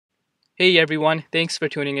Hey everyone, thanks for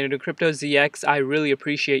tuning into Crypto ZX. I really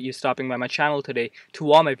appreciate you stopping by my channel today.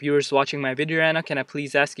 To all my viewers watching my video right now, can I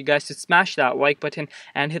please ask you guys to smash that like button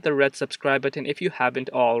and hit the red subscribe button if you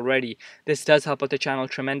haven't already. This does help out the channel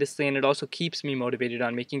tremendously and it also keeps me motivated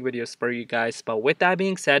on making videos for you guys. But with that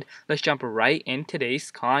being said, let's jump right in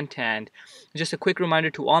today's content. Just a quick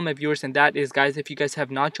reminder to all my viewers, and that is, guys, if you guys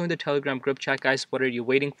have not joined the Telegram group chat, guys, what are you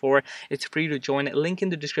waiting for? It's free to join. Link in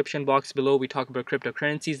the description box below. We talk about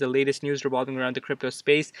cryptocurrencies, the latest news revolving around the crypto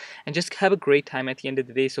space, and just have a great time at the end of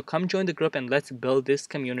the day. So come join the group and let's build this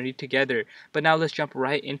community together. But now let's jump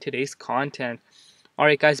right in today's content.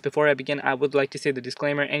 Alright guys, before I begin, I would like to say the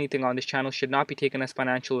disclaimer: anything on this channel should not be taken as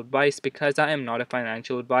financial advice because I am not a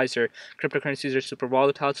financial advisor. Cryptocurrencies are super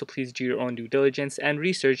volatile, so please do your own due diligence and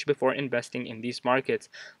research before investing in these markets.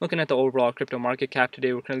 Looking at the overall crypto market cap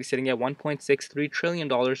today, we're currently sitting at $1.63 trillion.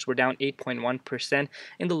 We're down 8.1%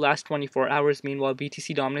 in the last 24 hours. Meanwhile,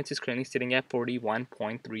 BTC dominance is currently sitting at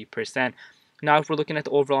 41.3%. Now, if we're looking at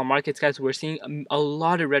the overall markets, guys, we're seeing a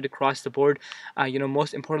lot of red across the board.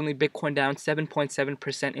 Most importantly, Bitcoin down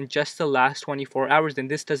 7.7% in just the last 24 hours,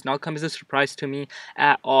 and this does not come as a surprise to me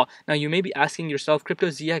at all. Now, you may be asking yourself, Crypto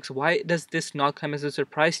ZX, why does this not come as a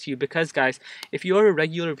surprise to you? Because, guys, if you are a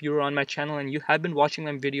regular viewer on my channel and you have been watching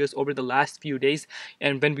my videos over the last few days,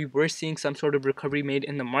 and when we were seeing some sort of recovery made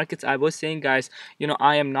in the markets, I was saying, guys,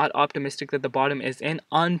 I am not optimistic that the bottom is in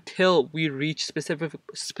until we reach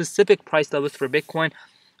specific price levels for Bitcoin,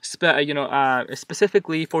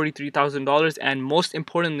 specifically $43,000 and most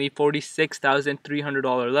importantly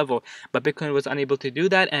 $46,300 level. But Bitcoin was unable to do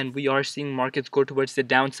that, and we are seeing markets go towards the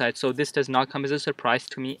downside. So this does not come as a surprise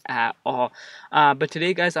to me at all. But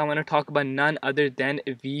today, guys, I want to talk about none other than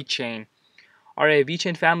Vechain. Alright,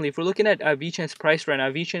 Vechain family, if we're looking at Vechain's price right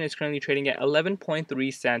now, Vechain is currently trading at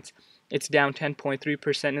 11.3 cents. It's down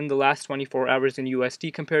 10.3% in the last 24 hours in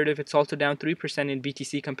USD comparative. It's also down 3% in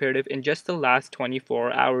BTC comparative in just the last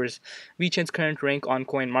 24 hours. Vechain's current rank on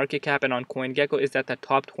CoinMarketCap and on CoinGecko is at the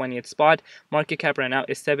top 20th spot. Market cap right now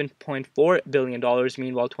is $7.4 billion.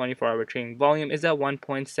 Meanwhile, 24-hour trading volume is at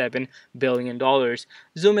 $1.7 billion.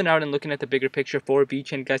 Zooming out and looking at the bigger picture for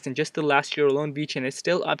Vechain, guys, in just the last year alone, Vechain is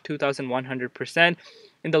still up 2,100%.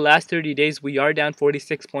 In the last 30 days, we are down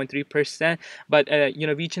 46.3%. But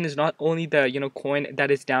Vechain is not only the coin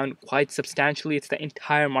that is down quite substantially; it's the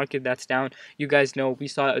entire market that's down. You guys know we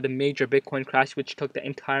saw the major Bitcoin crash, which took the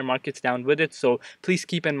entire markets down with it. So please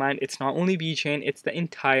keep in mind, it's not only Vechain; it's the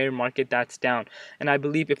entire market that's down. And I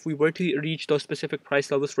believe if we were to reach those specific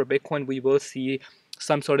price levels for Bitcoin, we will see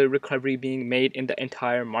some sort of recovery being made in the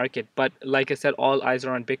entire market. But like I said, all eyes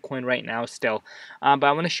are on Bitcoin right now still. But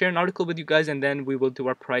I want to share an article with you guys, and then we will do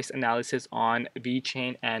our price analysis on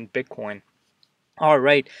Vechain and Bitcoin. All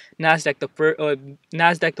right, Nasdaq,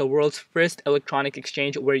 the world's first electronic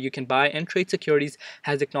exchange where you can buy and trade securities,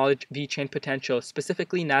 has acknowledged Vechain potential.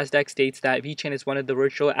 Specifically, Nasdaq states that Vechain is one of the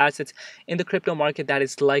virtual assets in the crypto market that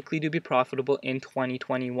is likely to be profitable in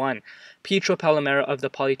 2021. Pietro Palomero of the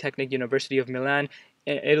Polytechnic University of Milan,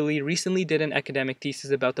 Italy, recently did an academic thesis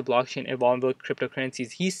about the blockchain evolving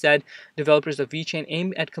cryptocurrencies. He said developers of Vechain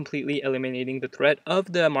aim at completely eliminating the threat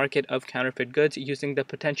of the market of counterfeit goods using the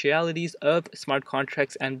potentialities of smart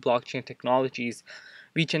contracts and blockchain technologies.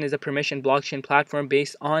 Vechain is a permission blockchain platform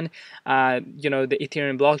based on, the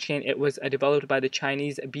Ethereum blockchain. It was developed by the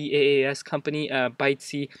Chinese BaaS company,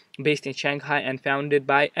 Bytec, based in Shanghai, and founded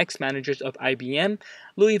by ex-managers of IBM,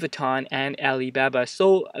 Louis Vuitton, and Alibaba.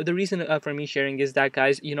 So the reason for me sharing is that,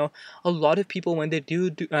 guys, a lot of people, when they do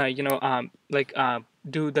the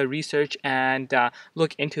research and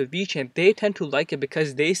look into Vechain, they tend to like it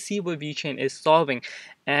because they see what Vechain is solving.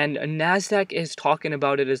 And Nasdaq is talking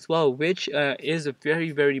about it as well, which is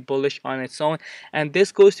very, very bullish on its own. And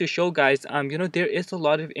this goes to show, guys, there is a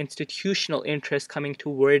lot of institutional interest coming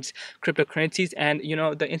towards cryptocurrencies. And,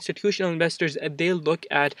 the institutional investors, they look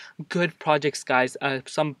at good projects, guys,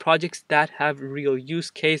 some projects that have real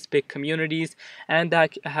use case, big communities, and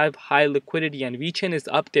that have high liquidity. And Vechain is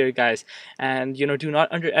up there, guys. And, do not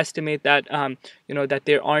underestimate that, that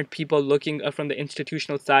there aren't people looking from the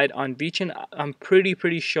institutional side on Vechain. I'm pretty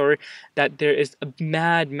sure that there is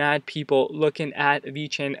mad people looking at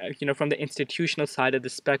Vechain, from the institutional side of the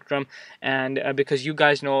spectrum. And because you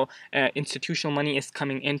guys know, institutional money is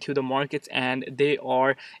coming into the markets and they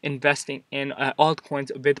are investing in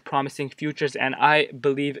altcoins with promising futures, and I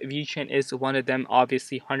believe Vechain is one of them,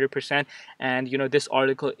 obviously 100%. And this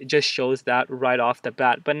article just shows that right off the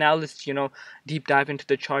bat. But now let's deep dive into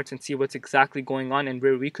the charts and see what's exactly going on and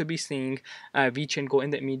where we could be seeing Vechain go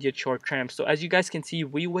in the immediate short term. So as you guys can see, see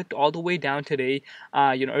we wicked all the way down today,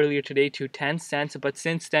 earlier today to 10 cents, but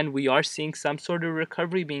since then we are seeing some sort of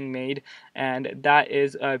recovery being made, and that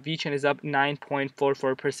is Vechain is up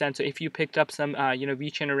 9.44%. So if you picked up some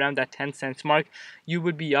Vechain around that 10 cents mark, you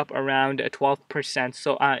would be up around 12%.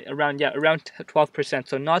 So around 12%.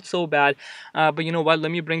 So not so bad. But you know what?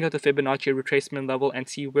 Let me bring out the Fibonacci retracement level and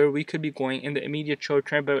see where we could be going in the immediate short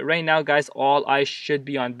term. But right now, guys, all eyes should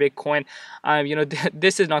be on Bitcoin.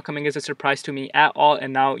 This is not coming as a surprise to me at all.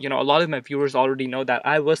 And now, a lot of my viewers already know that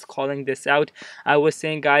I was calling this out. I was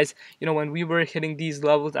saying, guys, when we were hitting these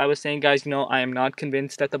levels, I was saying, guys, I am not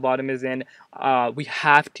convinced that the bottom is in. We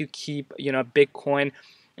have to keep, Bitcoin.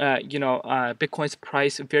 Bitcoin's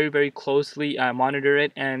price very, very closely, monitor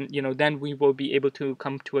it, and then we will be able to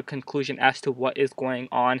come to a conclusion as to what is going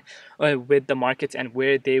on with the markets and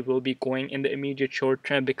where they will be going in the immediate short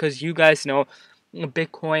term, because you guys know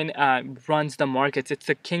Bitcoin runs the markets. It's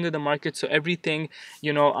the king of the market, so everything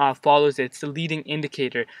follows it. It's the leading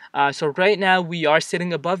indicator. So right now we are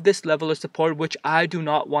sitting above this level of support, which I do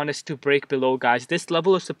not want us to break below, guys. This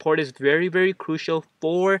level of support is very, very crucial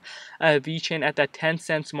for Vechain at that 10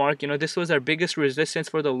 cents mark. This was our biggest resistance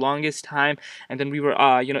for the longest time, and then we were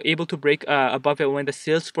able to break above it when the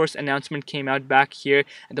Salesforce announcement came out back here,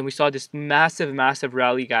 and then we saw this massive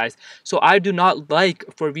rally, guys. So I do not like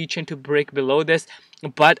for Vechain to break below this,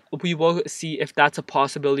 but we will see if that's a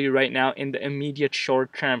possibility right now in the immediate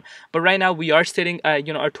short term. But right now we are sitting our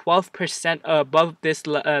 12% above this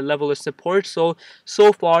level of support. So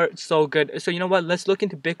far so good. So you know what, let's look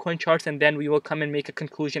into Bitcoin charts, and then we will come and make a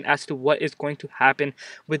conclusion as to what is going to happen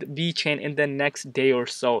with Vechain in the next day or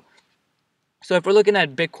so. So if we're looking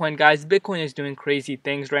at Bitcoin, guys, Bitcoin is doing crazy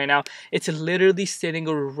things right now. It's literally sitting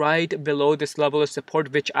right below this level of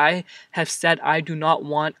support, which I have said I do not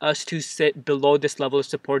want us to sit below this level of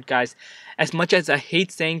support, guys. As much as I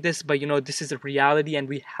hate saying this, but this is a reality and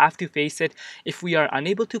we have to face it. If we are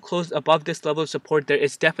unable to close above this level of support, there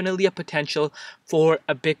is definitely a potential for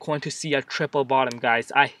a Bitcoin to see a triple bottom,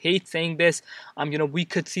 guys. I hate saying this. We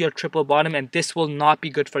could see a triple bottom, and this will not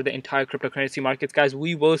be good for the entire cryptocurrency markets, guys.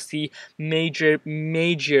 We will see major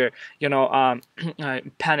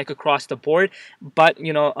panic across the board. But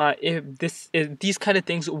if these kind of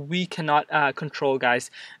things we cannot control, guys.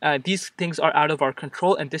 These things are out of our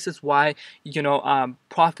control, and this is why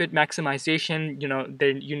profit maximization, you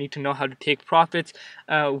need to know how to take profits,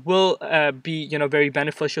 will be very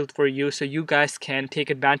beneficial for you, so you guys can take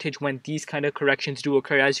advantage when these kind of corrections do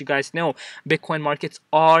occur. As you guys know, Bitcoin markets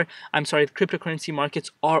are, cryptocurrency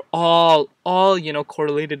markets are all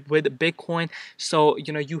correlated with Bitcoin. So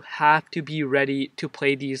you have to be ready to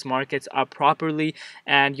play these markets properly,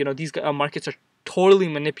 and these markets are totally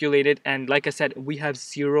manipulated, and like I said, we have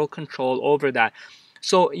zero control over that.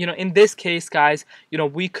 So, in this case, guys,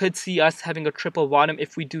 we could see us having a triple bottom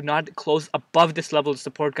if we do not close above this level of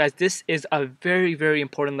support, guys. This is a very, very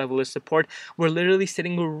important level of support. We're literally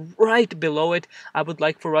sitting right below it. I would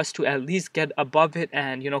like for us to at least get above it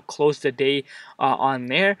and, close the day on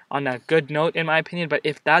there on a good note, in my opinion. But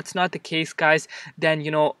if that's not the case, guys, then,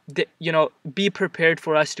 be prepared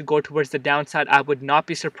for us to go towards the downside. I would not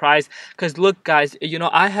be surprised, because look, guys,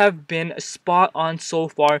 I have been spot on so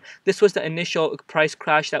far. This was the initial price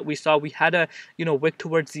crash that we saw. We had a wick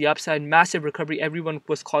towards the upside, massive recovery. Everyone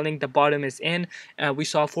was calling the bottom is in. We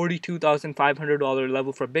saw $42,500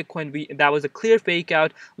 level for Bitcoin. That was a clear fake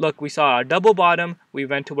out. Look, we saw a double bottom. We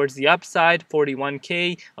went towards the upside,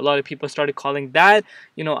 41K. A lot of people started calling that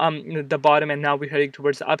the bottom, and now we're heading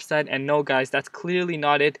towards the upside. And no, guys, that's clearly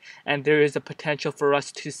not it, and there is a potential for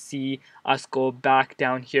us to see us go back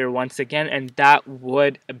down here once again, and that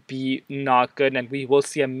would be not good, and we will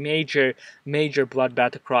see a major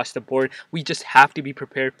bloodbath across the board. We just have to be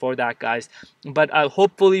prepared for that, guys. But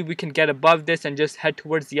hopefully we can get above this and just head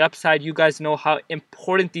towards the upside. You guys know how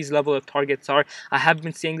important these level of targets are. I have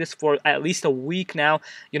been saying this for at least a week now.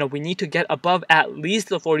 We need to get above at least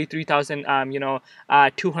the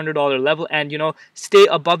 $43,200 level, and stay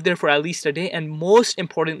above there for at least a day, and most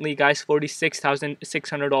importantly, guys,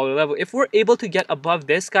 $46,600 level. If we're able to get above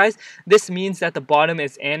this, guys, this means that the bottom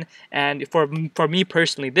is in, and for me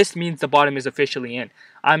personally, this means the bottom is officially in.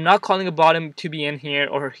 I'm not calling a bottom to be in here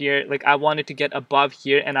or here. Like, I wanted to get above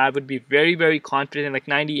here, and I would be very, very confident, like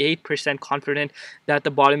 98% confident that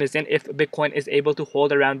the bottom is in if Bitcoin is able to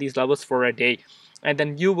hold around these levels for a day. and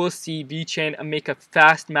then you will see Vechain make a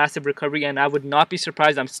fast, massive recovery. And I would not be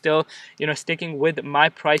surprised. I'm still, sticking with my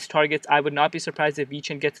price targets. I would not be surprised if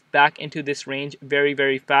Vechain gets back into this range very,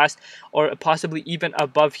 very fast, or possibly even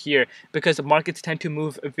above here, because the markets tend to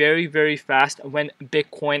move very, very fast when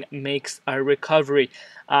Bitcoin makes a recovery.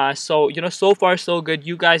 So so far so good.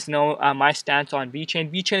 You guys know my stance on Vechain.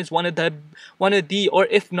 Vechain is one of the, or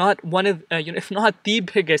if not one of, if not the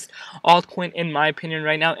biggest altcoin in my opinion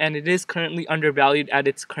right now, and it is currently undervalued at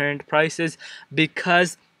its current prices,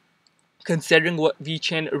 because considering what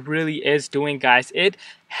Vechain really is doing, guys, it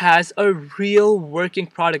has a real working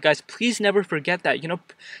product, guys. Please never forget that.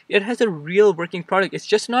 It has a real working product. It's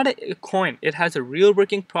just not a coin. It has a real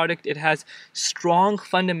working product. It has strong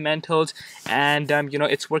fundamentals, and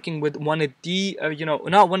it's working with one of the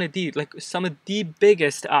not one of the, like, some of the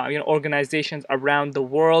biggest organizations around the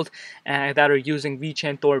world that are using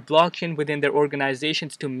Vechain Thor blockchain within their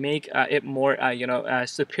organizations to make it more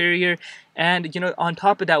superior. And on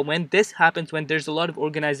top of that, when this happens, when there's a lot of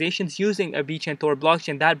organizations using a Vechain Thor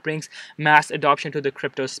blockchain, that brings mass adoption to the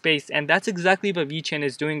crypto space. And that's exactly what Vechain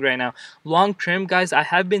is doing right now. Long term, guys, I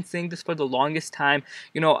have been saying this for the longest time,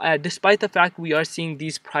 despite the fact we are seeing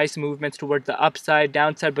these price movements towards the upside,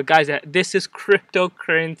 downside, but guys, this is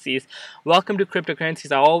cryptocurrencies. Welcome to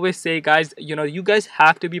cryptocurrencies. I always say, guys, you guys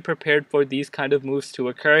have to be prepared for these kind of moves to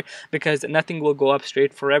occur, because nothing will go up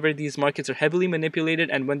straight forever. These markets are heavily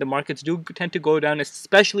manipulated, and when the markets do tend to go down,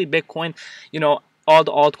 especially Bitcoin, all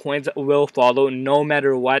the altcoins will follow no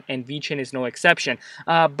matter what, and Vechain is no exception.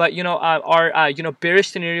 But our bearish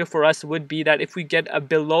scenario for us would be that if we get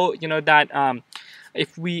below that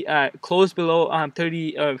if we close below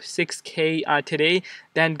 36k today,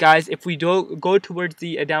 then guys, if we do go towards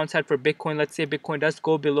the downside for Bitcoin, let's say Bitcoin does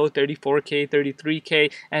go below 34k,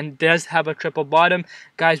 33k, and does have a triple bottom,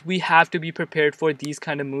 guys, we have to be prepared for these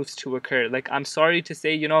kind of moves to occur. Like, I'm sorry to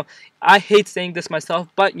say, I hate saying this myself,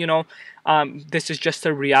 but this is just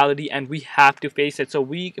a reality, and we have to face it. So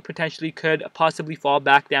we potentially could possibly fall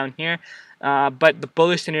back down here. But the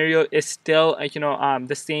bullish scenario is still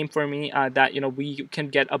the same for me, that we can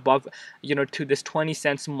get above to this 20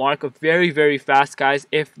 cents mark very, very fast, guys,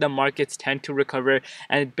 if the markets tend to recover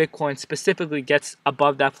and Bitcoin specifically gets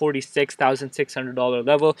above that $46,600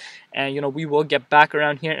 level. And we will get back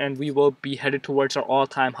around here, and we will be headed towards our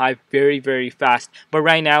all-time high very, very fast. But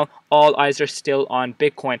right now, all eyes are still on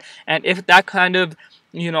Bitcoin. And if that kind of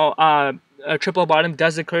a triple bottom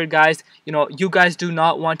does occur, guys, you guys do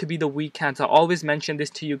not want to be the weak hands. I always mention this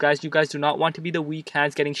to you guys. You guys do not want to be the weak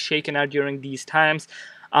hands getting shaken out during these times.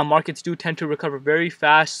 Markets do tend to recover very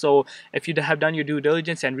fast, so if you have done your due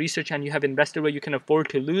diligence and research, and you have invested where you can afford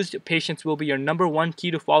to lose, patience will be your #1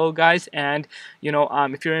 key to follow, guys. And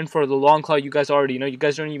if you're in for the long haul, you guys already know. You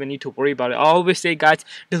guys don't even need to worry about it. I always say, guys,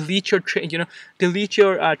 delete your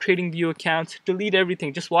trading view accounts, delete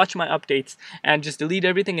everything. Just watch my updates and just delete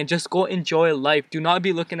everything and just go enjoy life. Do not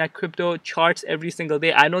be looking at crypto charts every single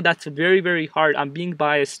day. I know that's very, very hard. I'm being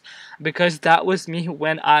biased because that was me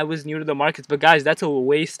when I was new to the markets. But guys, that's a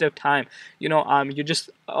waste of time. You're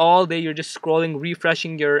just all day, you're just scrolling,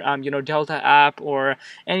 refreshing your Delta app or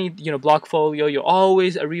any Blockfolio. You're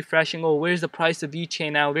always refreshing. Oh, where's the price of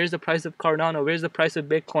Vechain now? Where's the price of Cardano? Where's the price of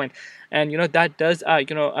Bitcoin? And that does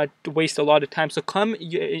waste a lot of time. So come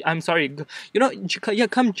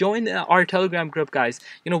join our Telegram group, guys.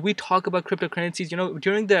 We talk about cryptocurrencies.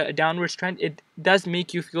 During the downwards trend, it does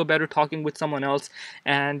make you feel better talking with someone else.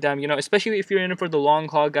 And especially if you're in it for the long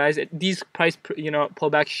haul, guys, these price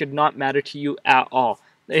pullbacks should not matter to you at all.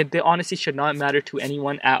 They honestly should not matter to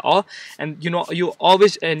anyone at all. And you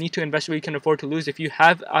always need to invest where you can afford to lose. If you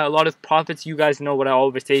have a lot of profits, you guys know what I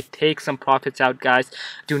always say: take some profits out, guys.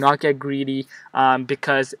 Do not get greedy,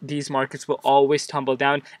 because these markets will always tumble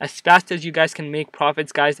down as fast as you guys can make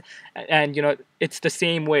profits, guys. And it's the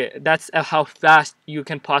same way. That's how fast you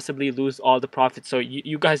can possibly lose all the profits. So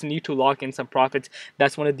you guys need to lock in some profits.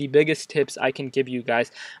 That's one of the biggest tips I can give you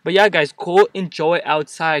guys. But yeah, guys, go enjoy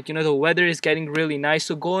outside. The weather is getting really nice,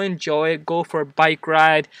 so go enjoy it. Go for a bike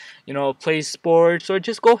ride, play sports, or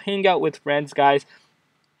just go hang out with friends, guys,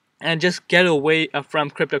 and just get away from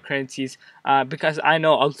cryptocurrencies, because I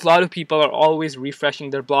know a lot of people are always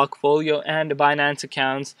refreshing their Blockfolio and Binance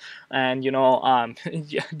accounts and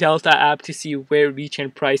Delta app to see where Vechain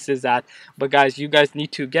price is at. But guys, you guys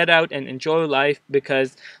need to get out and enjoy life,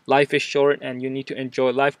 because life is short and you need to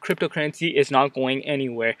enjoy life. Cryptocurrency is not going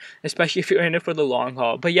anywhere, especially if you're in it for the long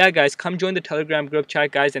haul. But yeah, guys, come join the Telegram group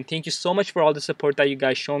chat, guys, and thank you so much for all the support that you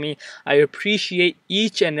guys show me. I appreciate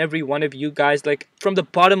each and every one of you guys, like from the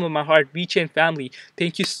bottom of my heart. Vechain family,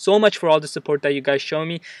 thank you so much for all the support that you guys show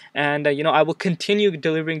me, and I will continue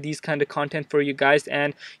delivering these kind of content for you guys,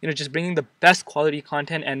 and just bringing the best quality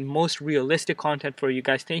content and most realistic content for you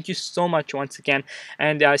guys. Thank you so much once again,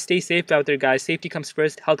 and stay safe out there, guys. Safety comes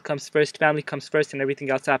first, health comes first, family comes first, and everything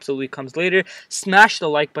else absolutely comes later. Smash the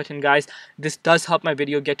like button, guys. This does help my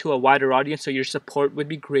video get to a wider audience, so your support would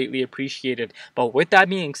be greatly appreciated. But with that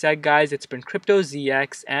being said, guys, it's been Crypto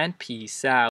ZX, and peace out.